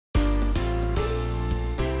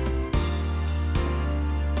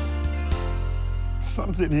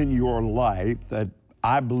something in your life that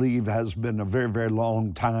I believe has been a very, very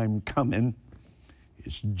long time coming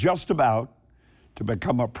is just about to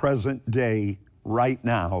become a present day, right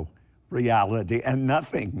now, reality. And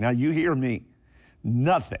nothing, now you hear me,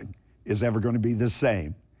 nothing is ever going to be the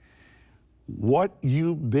same. What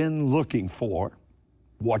you've been looking for,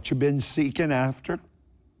 what you've been seeking after,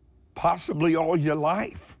 possibly all your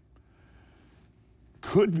life,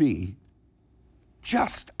 could be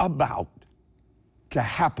just about to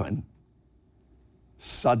happen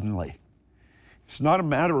suddenly. It's not a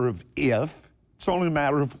matter of if, it's only a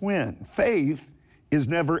matter of when. Faith is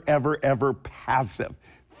never, ever, ever passive.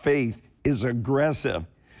 Faith is aggressive.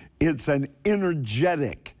 It's an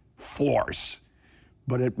energetic force,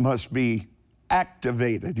 but it must be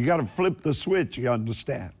activated. You got to flip the switch, you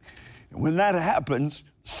understand? And when that happens,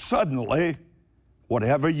 suddenly,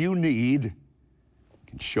 whatever you need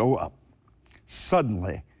can show up.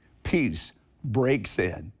 Suddenly, peace breaks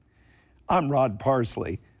in. I'm Rod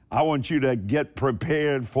Parsley. I want you to get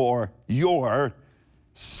prepared for your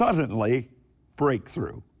suddenly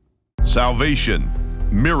breakthrough. Salvation,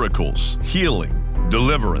 miracles, healing,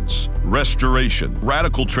 deliverance, restoration,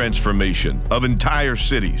 radical transformation of entire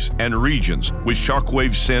cities and regions with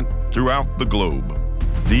shockwaves sent throughout the globe.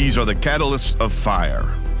 These are the catalysts of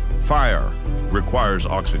fire. Fire requires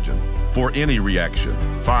oxygen. For any reaction,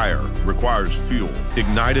 fire requires fuel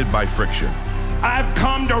ignited by friction. I've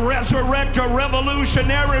come to resurrect a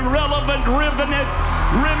revolutionary, relevant remnant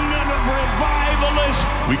of revivalists.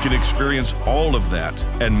 We can experience all of that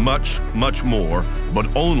and much, much more, but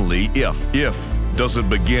only if. If doesn't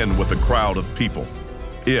begin with a crowd of people.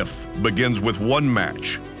 If begins with one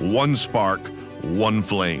match, one spark, one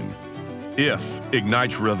flame. If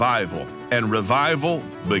ignites revival, and revival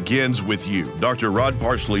begins with you. Dr. Rod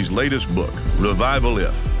Parsley's latest book, Revival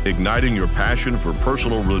If, Igniting Your Passion for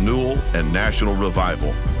Personal Renewal and National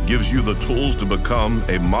Revival, gives you the tools to become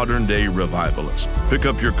a modern-day revivalist. Pick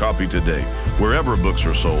up your copy today, wherever books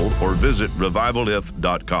are sold, or visit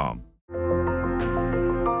revivalif.com.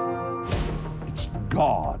 It's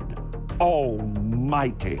God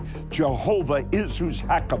Almighty, Jehovah Isus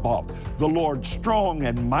Hakaboth, the Lord strong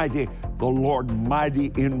and mighty, the Lord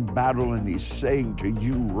mighty in battle. And he's saying to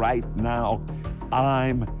you right now,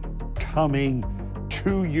 I'm coming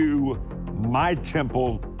to you, my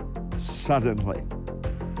temple, suddenly.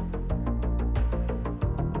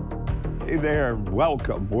 Hey there,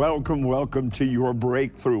 welcome to your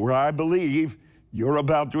breakthrough, where I believe you're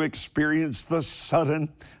about to experience the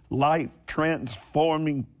sudden,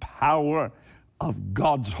 life-transforming power of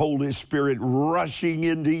God's Holy Spirit rushing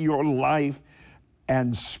into your life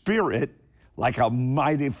and spirit like a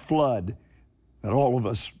mighty flood that all of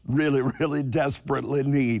us really, really desperately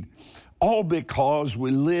need. All because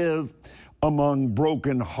we live among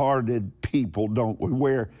broken-hearted people, don't we?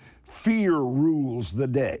 Where fear rules the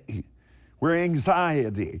day, where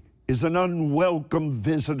anxiety is an unwelcome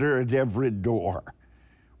visitor at every door,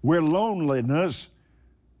 where loneliness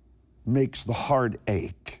makes the heart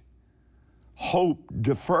ache. Hope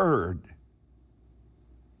deferred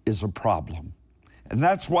is a problem. And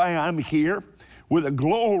that's why I'm here with a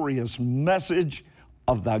glorious message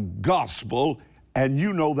of the gospel. And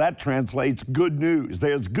you know that translates good news.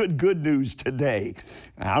 There's good news today.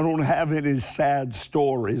 I don't have any sad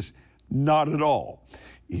stories, not at all.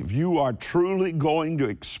 If you are truly going to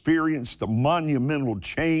experience the monumental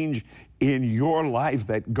change in your life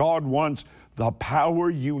that God wants, the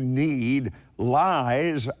power you need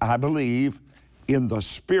lies, I believe, in the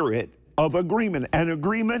spirit of agreement. And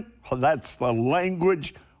agreement, that's the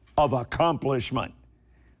language of accomplishment.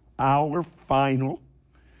 Our final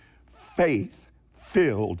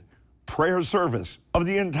faith-filled prayer service of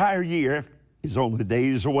the entire year is only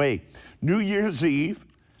days away. New Year's Eve,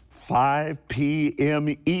 5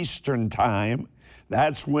 p.m. Eastern Time.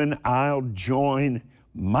 That's when I'll join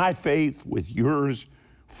my faith with yours,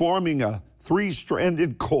 forming a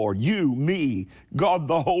three-stranded cord. You, me, God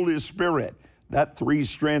the Holy Spirit. That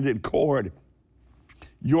three-stranded cord,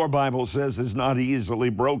 your Bible says, is not easily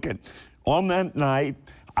broken. On that night,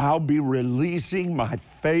 I'll be releasing my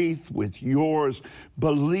faith with yours,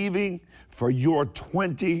 believing for your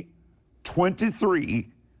 2023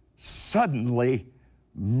 suddenly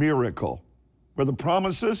miracle, where the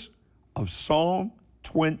promises of Psalm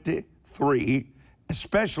 23,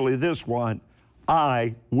 especially this one,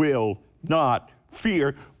 I will not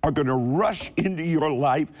fear, are going to rush into your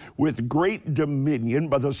life with great dominion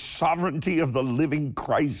by the sovereignty of the living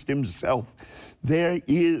Christ himself. There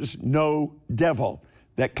is no devil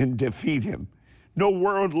that can defeat him, no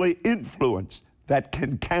worldly influence that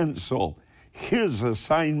can cancel his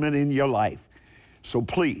assignment in your life. So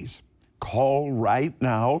please, call right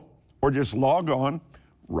now, or just log on,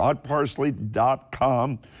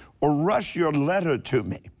 rodparsley.com, or rush your letter to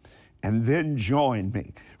me, and then join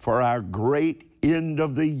me for our great end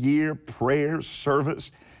of the year prayer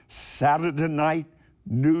service, Saturday night,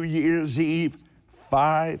 New Year's Eve,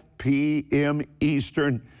 5 p.m.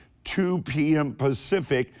 Eastern, 2 p.m.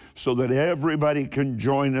 Pacific, so that everybody can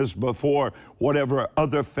join us before whatever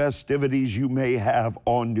other festivities you may have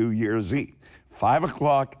on New Year's Eve. 5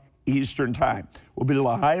 o'clock Eastern Time. We'll be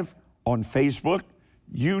live on Facebook,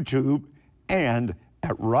 YouTube, and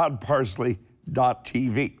at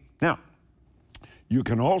rodparsley.tv. Now, you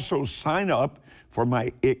can also sign up for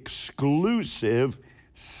my exclusive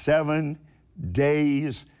 7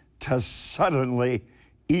 Days to Suddenly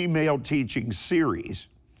email teaching series.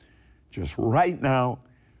 Just right now,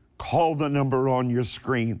 call the number on your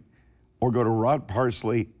screen or go to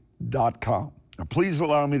rodparsley.com. Now, please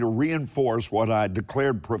allow me to reinforce what I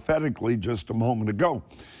declared prophetically just a moment ago.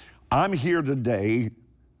 I'm here today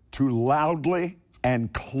to loudly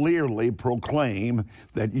and clearly proclaim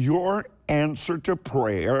that your answer to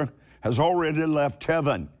prayer has already left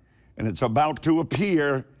heaven, and it's about to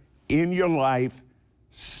appear in your life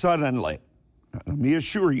suddenly. Now, let me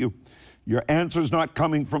assure you, your answer's not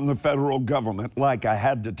coming from the federal government, like I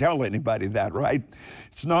had to tell anybody that, right?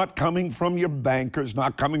 It's not coming from your banker, it's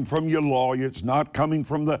not coming from your lawyer, it's not coming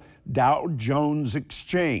from the Dow Jones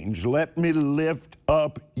Exchange. Let me lift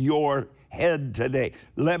up your head today.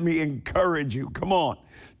 Let me encourage you, come on,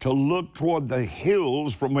 to look toward the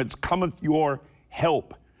hills from whence cometh your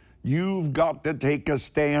help. You've got to take a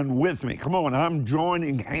stand with me. Come on, I'm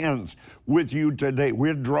joining hands with you today.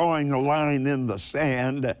 We're drawing a line in the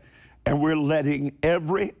sand, and we're letting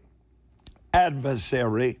every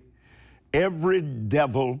adversary, every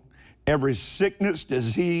devil, every sickness,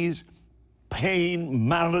 disease, pain,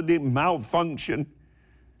 malady, malfunction,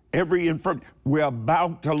 every infirmity, we're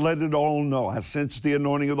about to let it all know. I sense the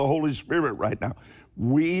anointing of the Holy Spirit right now.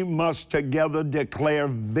 We must together declare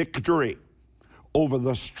victory over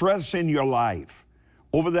the stress in your life,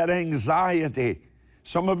 over that anxiety.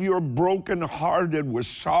 Some of you are brokenhearted with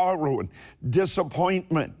sorrow and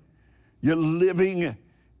disappointment. You're living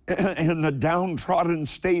in the downtrodden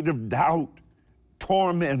state of doubt,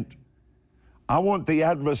 torment. I want the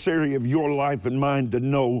adversary of your life and mine to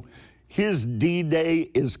know his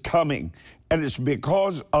D-Day is coming, and it's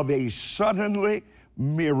because of a suddenly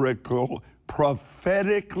miracle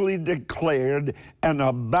prophetically declared and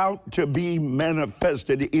about to be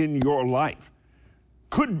manifested in your life.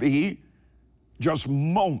 Could be just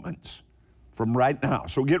moments from right now.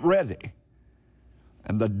 So get ready.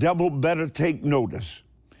 And the devil better take notice.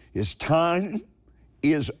 His time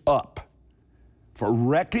is up for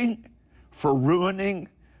wrecking, for ruining,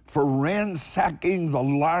 for ransacking the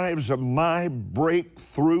lives of my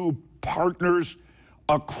breakthrough partners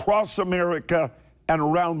across America and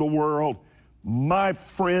around the world. My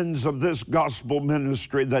friends of this gospel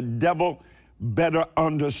ministry, the devil better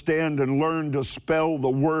understand and learn to spell the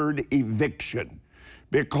word eviction,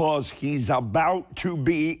 because he's about to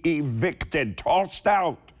be evicted, tossed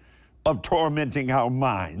out of tormenting our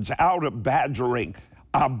minds, out of badgering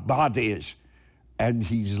our bodies. And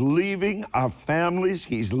he's leaving our families,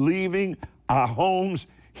 he's leaving our homes,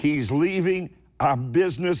 he's leaving our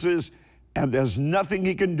businesses, and there's nothing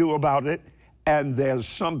he can do about it. And there's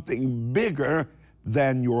something bigger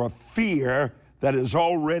than your fear that has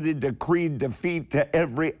already decreed defeat to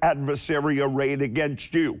every adversary arrayed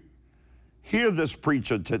against you. Hear this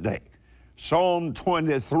preacher today. Psalm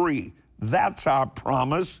 23, that's our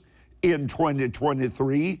promise in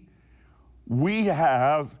 2023. We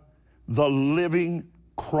have the living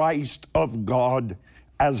Christ of God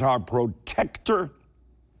as our protector,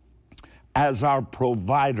 as our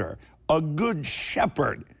provider, a good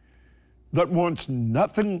shepherd that wants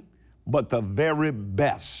nothing but the very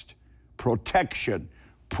best protection,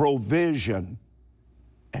 provision,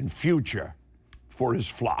 and future for his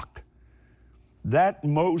flock. That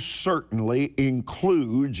most certainly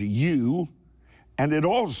includes you, and it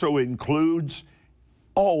also includes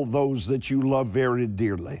all those that you love very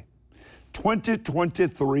dearly.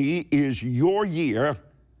 2023 is your year.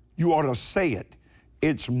 You ought to say it.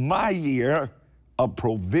 It's my year of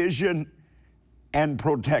provision and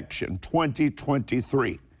protection,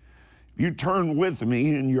 2023. You turn with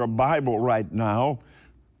me in your Bible right now,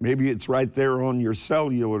 maybe it's right there on your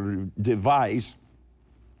cellular device,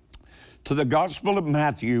 to the Gospel of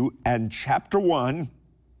Matthew and chapter 1,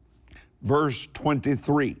 verse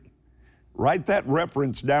 23. Write that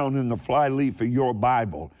reference down in the flyleaf of your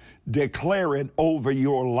Bible. Declare it over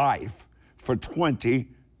your life for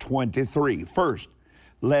 2023. First,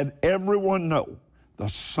 let everyone know the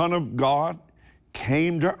Son of God,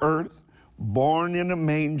 came to earth, born in a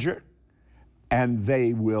manger, and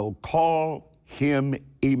they will call him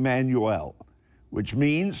Emmanuel, which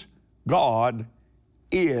means God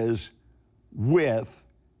is with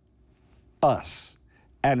us.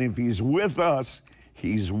 And if he's with us,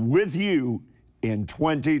 he's with you in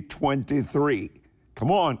 2023. Come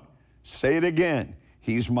on, say it again.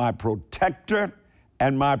 He's my protector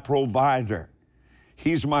and my provider.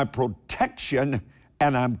 He's my protection,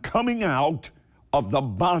 and I'm coming out of the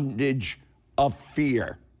bondage of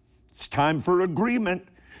fear. It's time for agreement.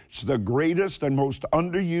 It's the greatest and most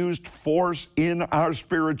underused force in our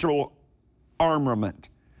spiritual armament,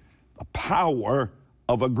 the power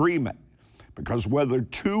of agreement. Because whether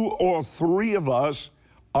 2 or 3 of us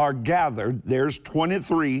are gathered, there's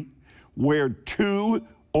 23, where 2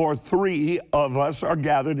 or 3 of us are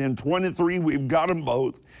gathered. In 23, we've got them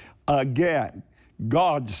both. Again,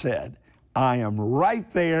 God said, I am right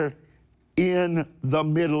there in the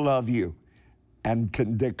middle of you, and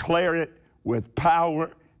can declare it with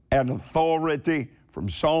power and authority from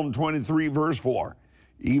Psalm 23, verse 4.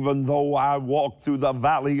 Even though I walk through the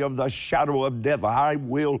valley of the shadow of death, I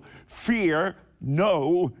will fear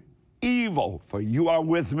no evil, for you are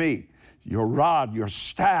with me. Your rod, your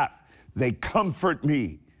staff, they comfort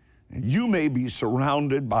me. And you may be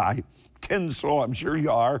surrounded by tinsel, I'm sure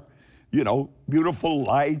you are, beautiful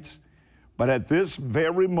lights, but at this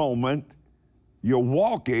very moment, you're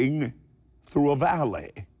walking through a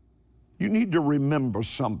valley. You need to remember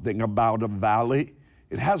something about a valley.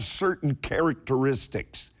 It has certain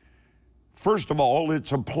characteristics. First of all,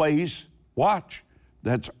 it's a place, watch,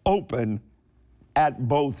 that's open at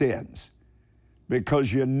both ends,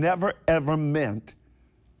 because you're never ever meant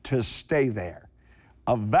to stay there.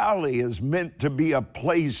 A valley is meant to be a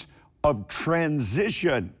place of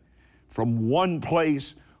transition from one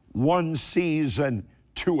place, one season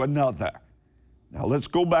to another. Now let's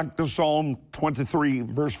go back to Psalm 23,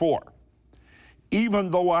 verse 4. Even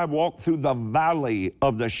though I walk through the valley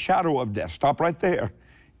of the shadow of death, stop right there.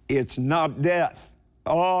 It's not death.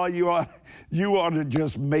 Oh, you ought to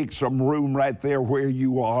just make some room right there where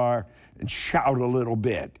you are and shout a little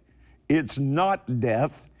bit. It's not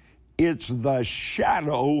death. It's the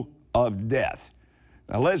shadow of death.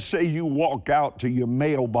 Now let's say you walk out to your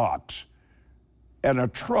mailbox and a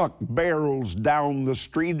truck barrels down the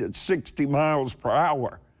street at 60 miles per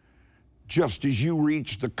hour. Just as you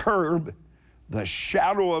reach the curb, the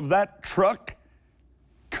shadow of that truck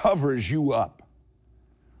covers you up.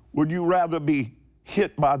 Would you rather be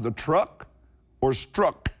hit by the truck or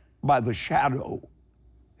struck by the shadow?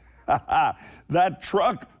 That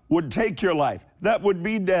truck would take your life. That would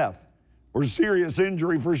be death or serious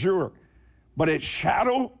injury for sure. But its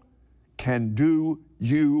shadow can do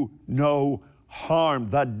you no harm.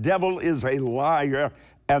 The devil is a liar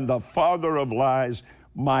and the father of lies.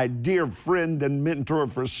 My dear friend and mentor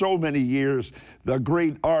for so many years, the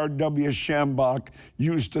great R.W. Schambach,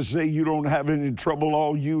 used to say, you don't have any trouble.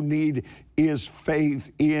 All you need is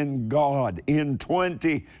faith in God. In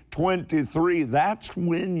 2023, that's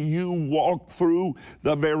when you walk through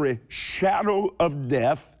the very shadow of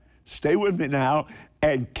death. Stay with me now.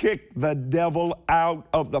 And kick the devil out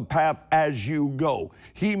of the path as you go.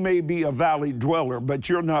 He may be a valley dweller, but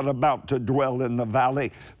you're not about to dwell in the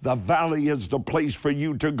valley. The valley is the place for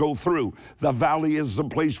you to go through. The valley is the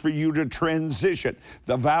place for you to transition.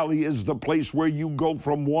 The valley is the place where you go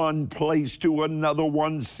from one place to another,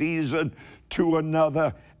 one season to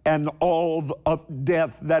another, and all of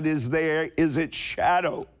death that is there is its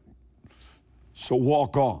shadow. So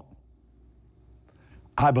walk on.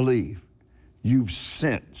 I believe you've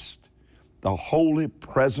sensed the holy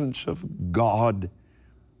presence of God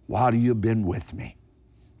while you've been with me.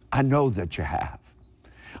 I know that you have.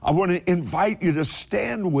 I want to invite you to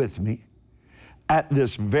stand with me at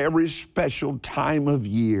this very special time of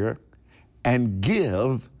year and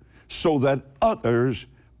give so that others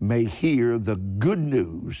may hear the good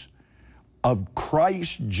news of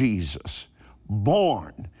Christ Jesus,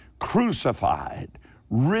 born, crucified,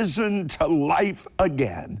 risen to life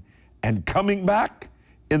again, and coming back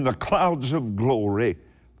in the clouds of glory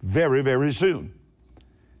very, very soon.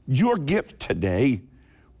 Your gift today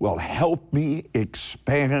will help me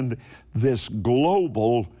expand this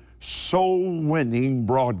global soul-winning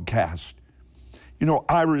broadcast.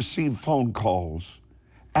 I receive phone calls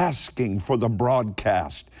asking for the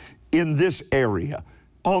broadcast in this area,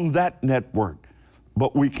 on that network,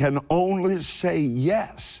 but we can only say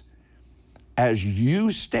yes as you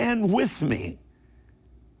stand with me.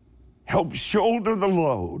 Help shoulder the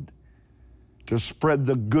load to spread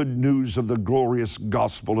the good news of the glorious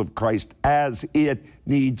gospel of Christ as it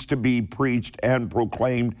needs to be preached and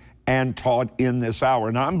proclaimed and taught in this hour.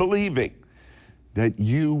 And I'm believing that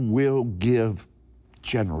you will give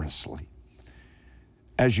generously.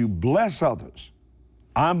 As you bless others,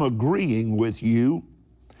 I'm agreeing with you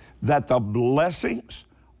that the blessings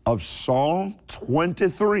of Psalm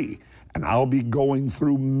 23, and I'll be going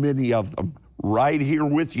through many of them right here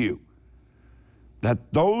with you,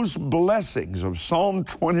 that those blessings of Psalm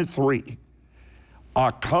 23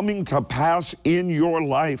 are coming to pass in your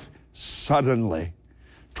life suddenly.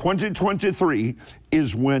 2023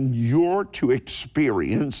 is when you're to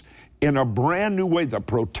experience in a brand new way the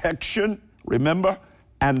protection, remember,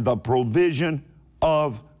 and the provision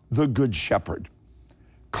of the Good Shepherd.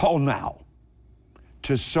 Call now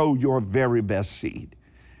to sow your very best seed.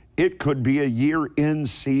 It could be a year-end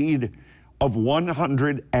seed of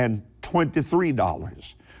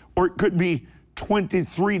 $123, or it could be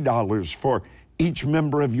 $23 for each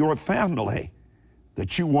member of your family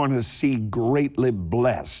that you want to see greatly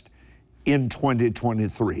blessed in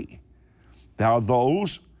 2023. There are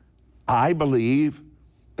those, I believe,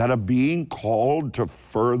 that are being called to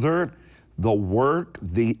further the work,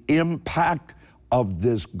 the impact of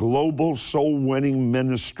this global soul-winning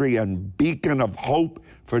ministry and beacon of hope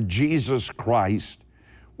for Jesus Christ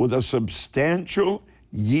with a substantial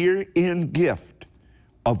year-end gift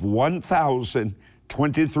of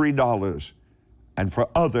 $1,023, and for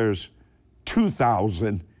others,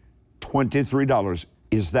 $2,023.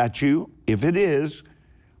 Is that you? If it is,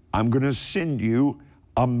 I'm going to send you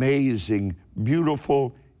amazing,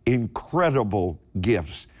 beautiful, incredible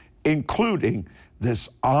gifts, including this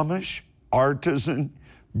Amish artisan,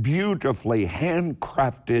 beautifully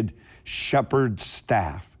handcrafted shepherd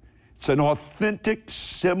staff. It's an authentic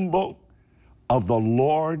symbol of the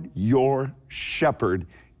Lord your shepherd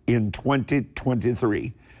in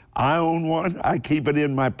 2023. I own one. I keep it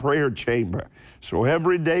in my prayer chamber. So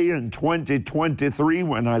every day in 2023,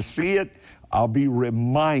 when I see it, I'll be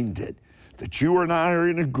reminded that you and I are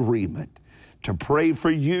in agreement to pray for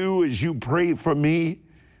you as you pray for me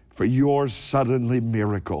for your suddenly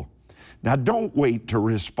miracle. Now, don't wait to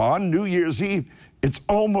respond. New Year's Eve, it's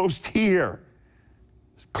almost here.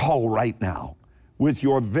 Call right now with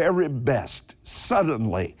your very best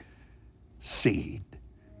suddenly seed.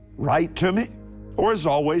 Write to me, or as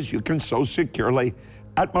always, you can sow securely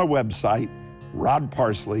at my website,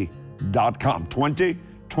 rodparsley.com.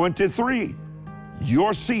 2023,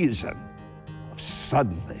 your season of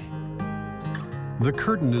suddenly. The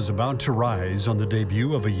curtain is about to rise on the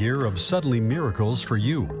debut of a year of suddenly miracles for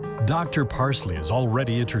you. Dr. Parsley is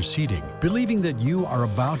already interceding, believing that you are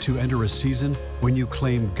about to enter a season when you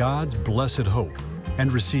claim God's blessed hope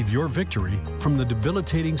and receive your victory from the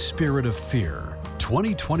debilitating spirit of fear.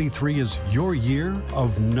 2023 is your year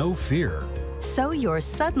of no fear. Sow your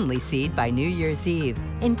suddenly seed by New Year's Eve.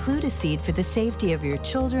 Include a seed for the safety of your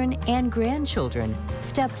children and grandchildren.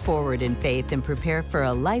 Step forward in faith and prepare for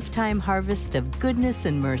a lifetime harvest of goodness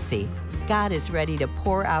and mercy. God is ready to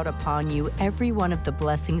pour out upon you every one of the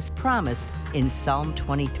blessings promised in Psalm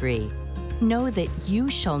 23. Know that you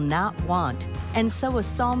shall not want, and sow a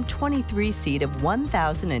Psalm 23 seed of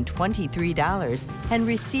 $1,023 and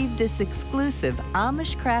receive this exclusive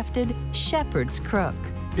Amish-crafted shepherd's crook.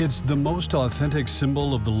 It's the most authentic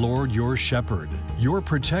symbol of the Lord your shepherd. Your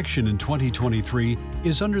protection in 2023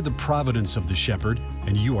 is under the providence of the shepherd,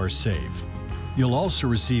 and you are safe. You'll also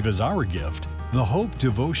receive as our gift the Hope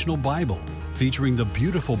Devotional Bible, featuring the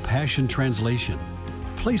beautiful Passion Translation.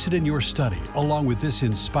 Place it in your study, along with this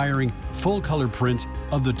inspiring full-color print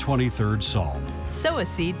of the 23rd Psalm. Sow a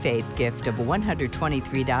seed faith gift of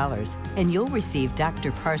 $123, and you'll receive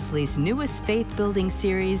Dr. Parsley's newest faith-building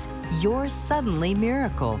series, Your Suddenly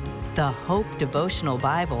Miracle, the Hope Devotional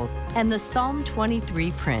Bible, and the Psalm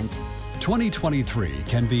 23 print. 2023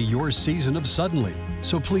 can be your season of suddenly,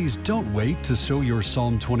 so please don't wait to sow your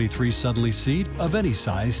Psalm 23 suddenly seed of any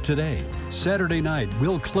size today. Saturday night,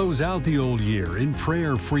 we'll close out the old year in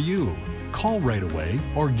prayer for you. Call right away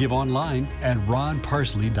or give online at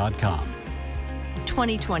rodparsley.com.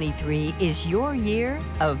 2023 is your year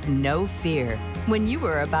of no fear, when you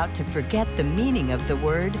are about to forget the meaning of the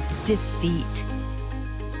word defeat.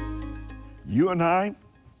 You and I,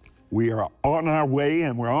 we are on our way,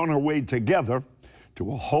 and we're on our way together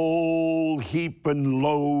to a whole heap and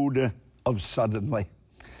load of suddenly.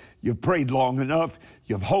 You've prayed long enough,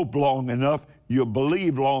 you've hoped long enough, you've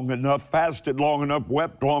believed long enough, fasted long enough,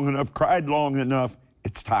 wept long enough, cried long enough.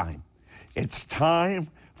 It's time. It's time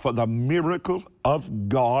for the miracle of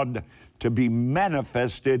God to be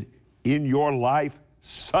manifested in your life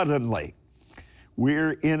suddenly.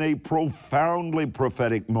 We're in a profoundly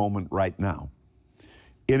prophetic moment right now,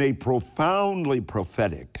 in a profoundly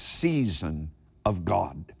prophetic season of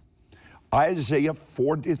God. Isaiah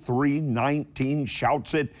 43:19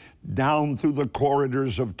 shouts it down through the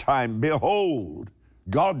corridors of time. Behold,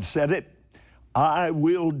 God said it, I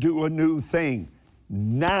will do a new thing.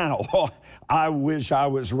 Now, I wish I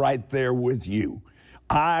was right there with you.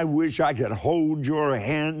 I wish I could hold your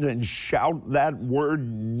hand and shout that word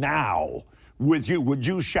now with you. Would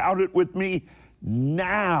you shout it with me?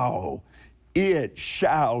 Now it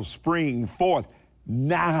shall spring forth.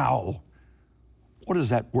 Now. What does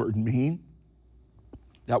that word mean?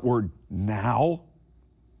 That word now?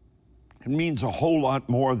 It means a whole lot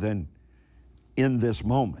more than in this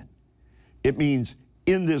moment. It means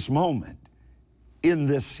in this moment, in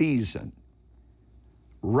this season,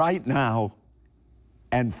 right now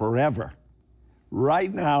and forever.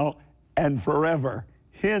 Right now and forever.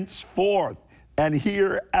 Henceforth and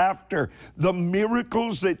hereafter. The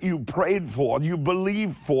miracles that you prayed for, you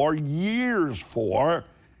believed for, years for,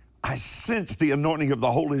 I sense the anointing of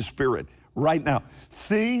the Holy Spirit right now.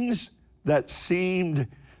 Things that seemed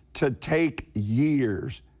to take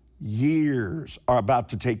years are about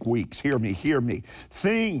to take weeks. Hear me, hear me.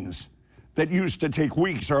 Things that used to take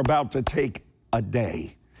weeks are about to take a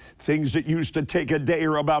day. Things that used to take a day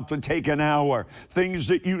are about to take an hour. Things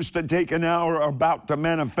that used to take an hour are about to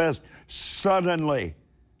manifest suddenly.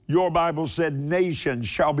 Your Bible said nations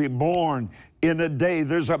shall be born in a day.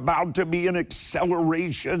 There's about to be an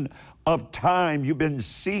acceleration of time you've been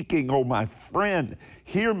seeking, oh my friend.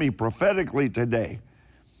 Hear me prophetically today.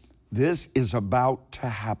 This is about to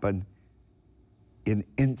happen in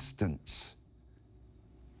instants,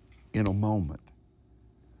 in a moment.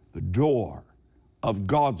 The door of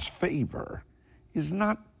God's favor is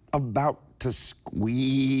not about to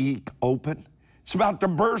squeak open. It's about to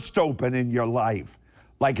burst open in your life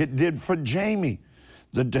like it did for Jamie.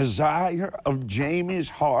 The desire of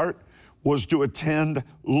Jamie's heart was to attend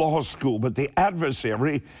law school, but the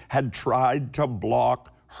adversary had tried to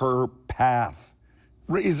block her path,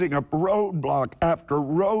 raising up roadblock after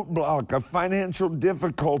roadblock of financial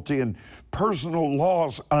difficulty and personal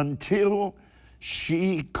loss until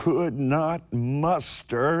she could not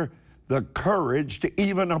muster the courage to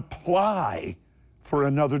even apply for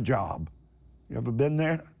another job. You ever been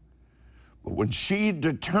there? But when she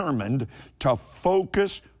determined to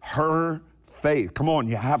focus her faith, come on,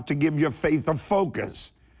 you have to give your faith a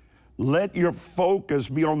focus. Let your focus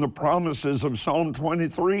be on the promises of Psalm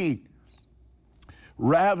 23.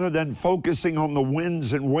 Rather than focusing on the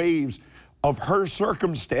winds and waves of her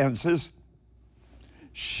circumstances,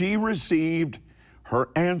 she received her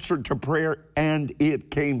answer to prayer, and it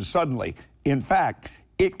came suddenly. In fact,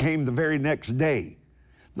 it came the very next day.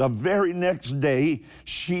 The very next day,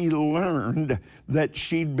 she learned that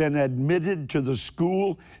she'd been admitted to the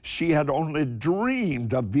school she had only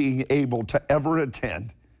dreamed of being able to ever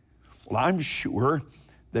attend. Well, I'm sure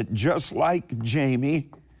that just like Jamie,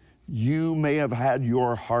 you may have had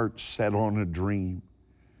your heart set on a dream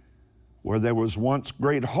where there was once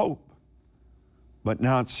great hope, but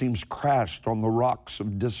now it seems crashed on the rocks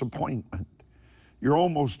of disappointment. You're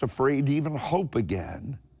almost afraid to even hope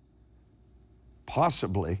again.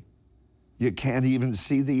 Possibly, you can't even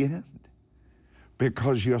see the end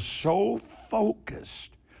because you're so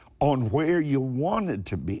focused on where you wanted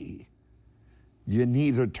to be. You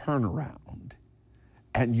need a turnaround,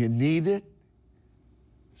 and you need it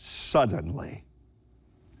suddenly.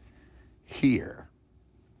 Here.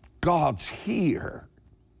 God's here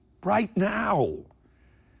right now.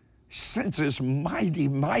 Sense His mighty,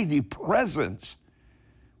 mighty presence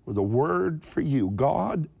with a word for you.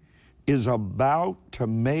 God is about to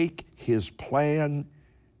make His plan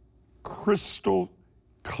crystal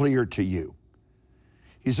clear to you.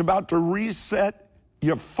 He's about to reset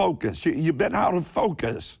your focus. You've been out of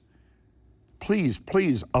focus. Please,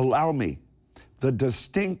 please allow me the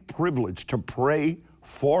distinct privilege to pray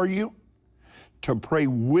for you, to pray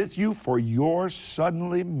with you for your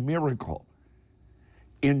suddenly miracle.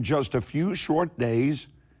 In just a few short days,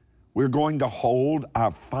 we're going to hold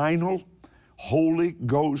our final Holy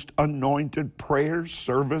Ghost anointed prayer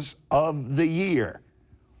service of the year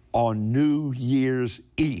on New Year's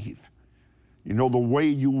Eve. You know, the way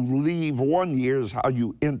you leave one year is how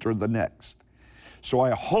you enter the next. So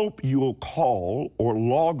I hope you'll call or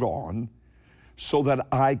log on so that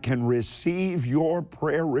I can receive your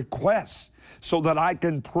prayer requests, so that I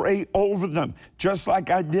can pray over them, just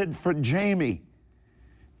like I did for Jamie.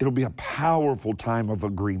 It'll be a powerful time of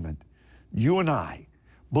agreement. You and I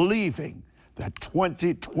believing that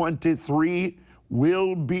 2023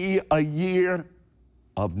 will be a year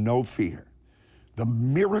of no fear. The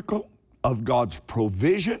miracle of God's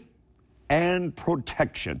provision and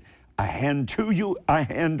protection, I hand to you, I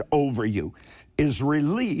hand over you, is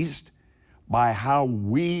released by how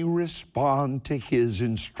we respond to His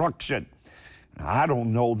instruction. I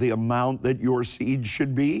don't know the amount that your seed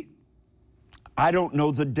should be. I don't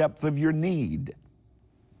know the depth of your need.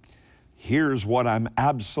 Here's what I'm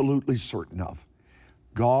absolutely certain of.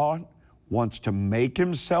 God wants to make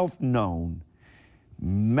Himself known,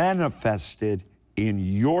 manifested in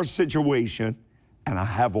your situation, and I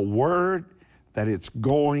have a word that it's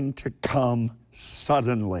going to come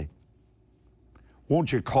suddenly.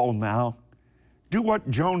 Won't you call now? Do what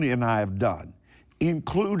Joni and I have done.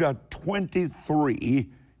 Include a 23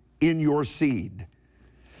 in your seed.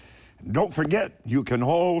 And don't forget, you can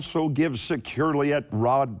also give securely at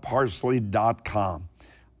rodparsley.com.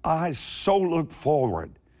 I so look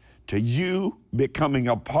forward to you becoming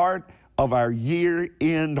a part of our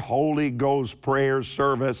year-end Holy Ghost prayer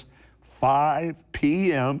service, 5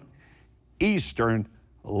 p.m. Eastern,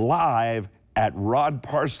 live at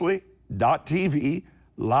rodparsley.tv,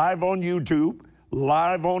 live on YouTube,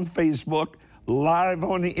 live on Facebook, live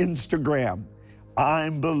on Instagram.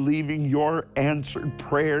 I'm believing your answered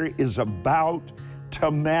prayer is about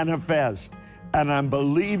to manifest, and I'm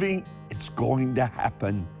believing it's going to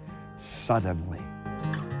happen suddenly.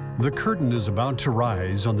 The curtain is about to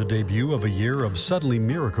rise on the debut of a year of suddenly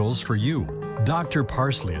miracles for you. Dr.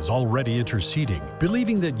 Parsley is already interceding,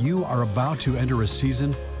 believing that you are about to enter a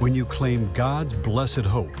season when you claim God's blessed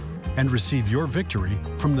hope and receive your victory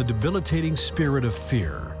from the debilitating spirit of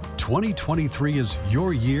fear. 2023 is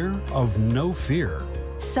your year of no fear.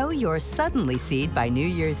 Sow your suddenly seed by New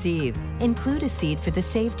Year's Eve. Include a seed for the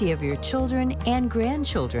safety of your children and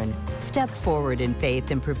grandchildren. Step forward in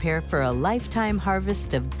faith and prepare for a lifetime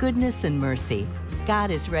harvest of goodness and mercy.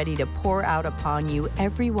 God is ready to pour out upon you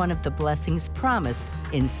every one of the blessings promised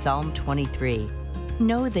in Psalm 23.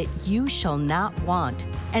 Know that you shall not want,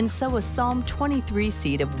 and sow a Psalm 23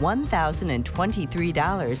 seed of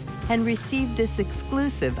 $1,023 and receive this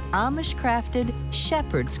exclusive Amish-crafted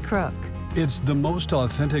shepherd's crook. It's the most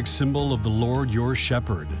authentic symbol of the Lord your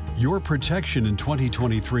shepherd. Your protection in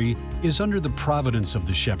 2023 is under the providence of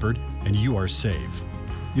the shepherd, and you are safe.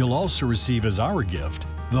 You'll also receive as our gift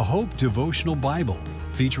the Hope Devotional Bible,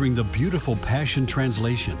 featuring the beautiful Passion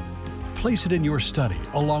Translation. Place it in your study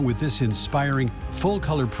along with this inspiring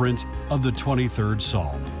full-color print of the 23rd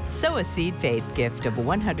Psalm. Sow a seed faith gift of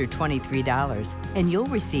 $123 and you'll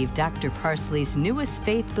receive Dr. Parsley's newest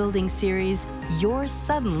faith-building series, Your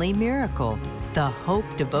Suddenly Miracle, the Hope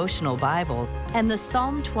Devotional Bible, and the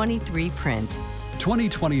Psalm 23 print.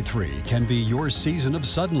 2023 can be your season of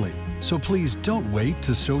suddenly, so please don't wait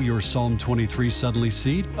to sow your Psalm 23 suddenly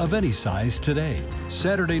seed of any size today.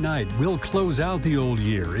 Saturday night, we'll close out the old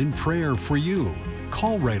year in prayer for you.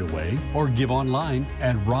 Call right away or give online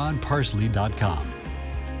at rodparsley.com.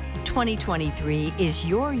 2023 is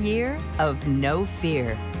your year of no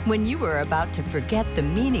fear, when you are about to forget the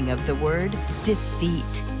meaning of the word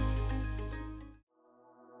defeat.